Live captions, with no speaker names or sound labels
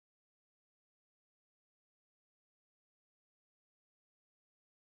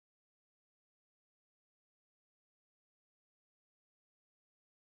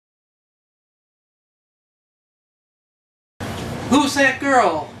Who's That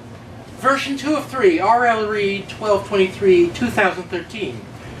Girl? Version 2 of 3, R.L. Reid, 12/23, 2013.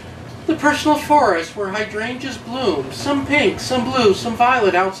 The personal forest where hydrangeas bloom, some pink, some blue, some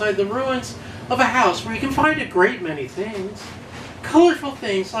violet, outside the ruins of a house where you can find a great many things. Colorful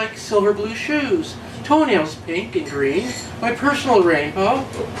things like silver blue shoes, toenails pink and green, my personal rainbow.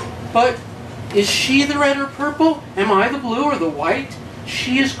 But is she the red or purple? Am I the blue or the white?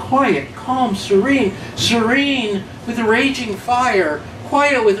 She is quiet, calm, serene, serene with raging fire,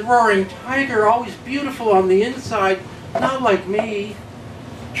 quiet with roaring tiger, always beautiful on the inside, not like me.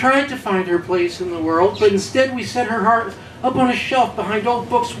 Tried to find her place in the world, but instead we set her heart up on a shelf behind old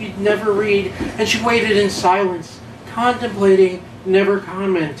books we'd never read, and she waited in silence, contemplating, never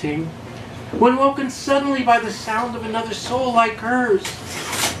commenting. When woken suddenly by the sound of another soul like hers,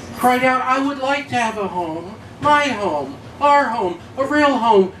 cried out, I would like to have a home, my home, our home, a real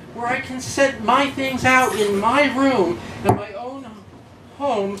home, where I can set my things out in my room, and my own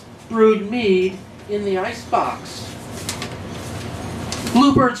home brewed mead in the icebox.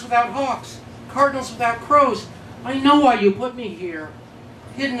 Bluebirds without hawks, cardinals without crows. I know why you put me here,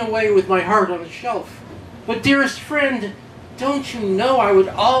 hidden away with my heart on a shelf. But dearest friend, don't you know I would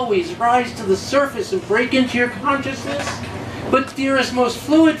always rise to the surface and break into your consciousness? But dearest, most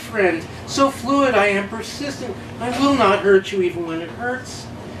fluid friend, so fluid I am persistent, I will not hurt you even when it hurts.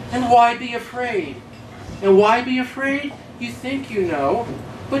 And why be afraid? And why be afraid? You think you know,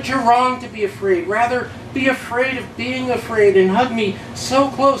 but you're wrong to be afraid. Rather, be afraid of being afraid and hug me so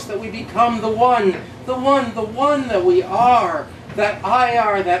close that we become the one that we are. That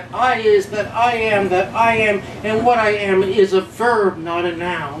I is, that I am, and what I am is a verb, not a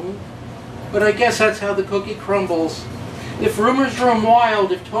noun. But I guess that's how the cookie crumbles. If rumors roam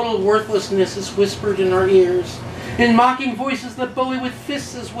wild, if total worthlessness is whispered in our ears, in mocking voices that bully with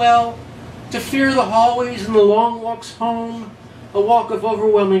fists as well, to fear the hallways and the long walks home, a walk of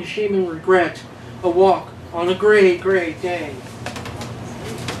overwhelming shame and regret, a walk on a gray, gray day.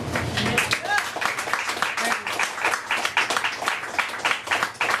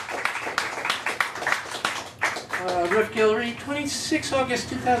 Rivka Lela Reid, 26 August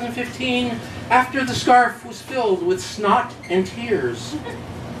 2015, after the scarf was filled with snot and tears.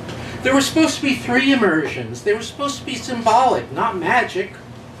 There were supposed to be 3 immersions. They were supposed to be symbolic, not magic.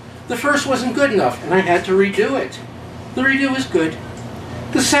 The first wasn't good enough, and I had to redo it. The redo was good.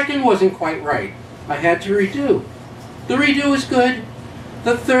 The second wasn't quite right. I had to redo. The redo was good.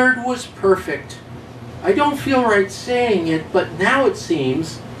 The third was perfect. I don't feel right saying it, but now it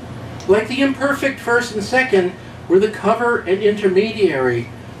seems like the imperfect first and second were the cover and intermediary,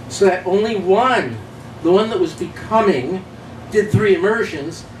 so that only one, the one that was becoming, did 3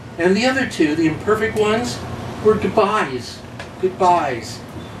 immersions, and the other 2, the imperfect ones, were goodbyes. Goodbyes.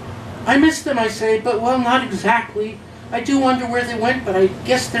 I miss them, I say, but well, not exactly. I do wonder where they went, but I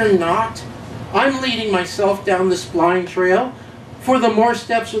guess they're not. I'm leading myself down this blind trail, for the more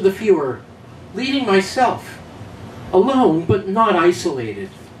steps or the fewer. Leading myself. Alone, but not isolated.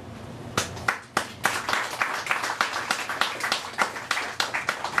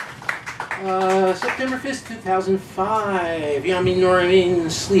 September 5th, 2005. Yamin Noramin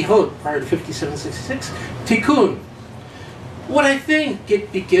Slihot, prior to 5766. Tikkun. What I think,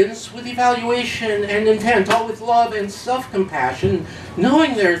 it begins with evaluation and intent, all with love and self-compassion,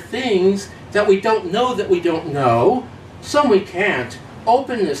 knowing there are things that we don't know that we don't know, some we can't,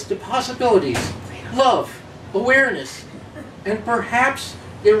 openness to possibilities, love, awareness, and perhaps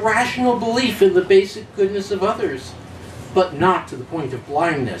irrational belief in the basic goodness of others, but not to the point of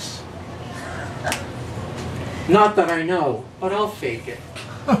blindness. Not that I know, but I'll fake it.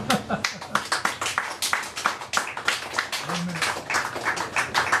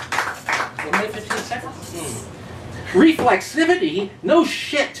 Reflexivity, no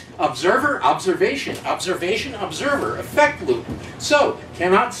shit. Observer, observation, observation, observer, effect loop. So,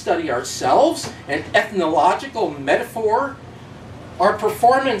 cannot study ourselves, an ethnological metaphor, our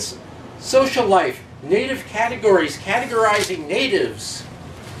performance, social life, native categories, categorizing natives.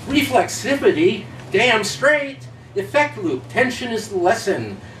 Reflexivity, damn straight. Effect loop, tension is the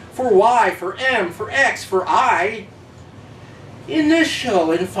lesson. For Y, for M, for X, for I.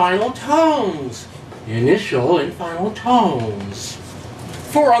 Initial and final tones. Initial and final tones.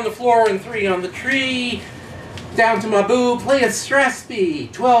 4 on the floor and 3 on the tree. Down to my boo, play a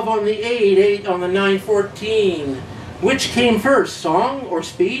Strasby. 12 on the 8, 8 on the 9/14. Which came first, song or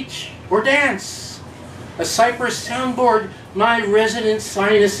speech or dance? A Cypress soundboard, my resident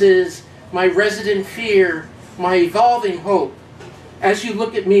sinuses, my resident fear, my evolving hope. As you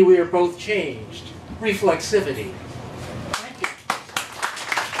look at me, we are both changed. Reflexivity.